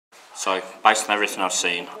So, based on everything I've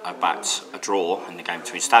seen, I backed a draw in the game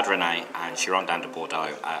between Stade Rennais and Girondins de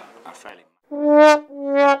Bordeaux at a fairly...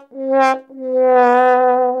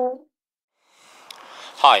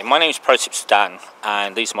 Hi, my name is ProTipster Dan,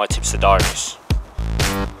 and these are my Tipster Diaries.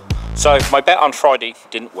 So, my bet on Friday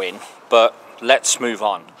didn't win, but let's move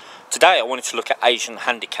on. Today I wanted to look at Asian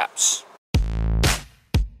handicaps.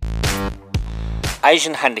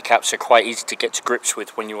 Asian handicaps are quite easy to get to grips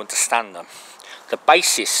with when you understand them. The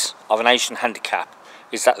basis of an Asian handicap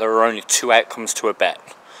is that there are only two outcomes to a bet.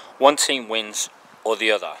 One team wins or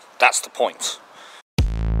the other. That's the point.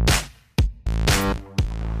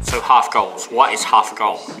 So half goals. What is half a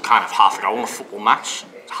goal? You can't have half a goal in a football match.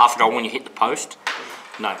 Half a goal when you hit the post?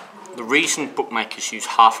 No. The reason bookmakers use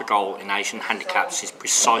half a goal in Asian handicaps is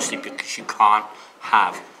precisely because you can't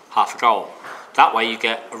have half a goal. That way you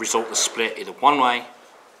get a result that's split either one way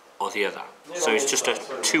or the other. So it's just a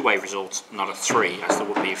two-way result, not a three, as there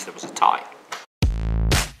would be if there was a tie.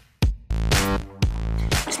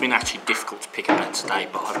 It's been actually difficult to pick a bet today,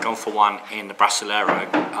 but I've gone for one in the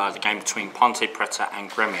Brasileiro, the game between Ponte Preta and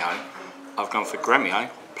Grêmio. I've gone for Grêmio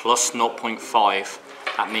plus 0.5.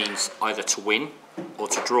 That means either to win or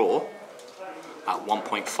to draw at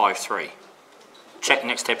 1.53. Check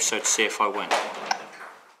next episode to see if I win.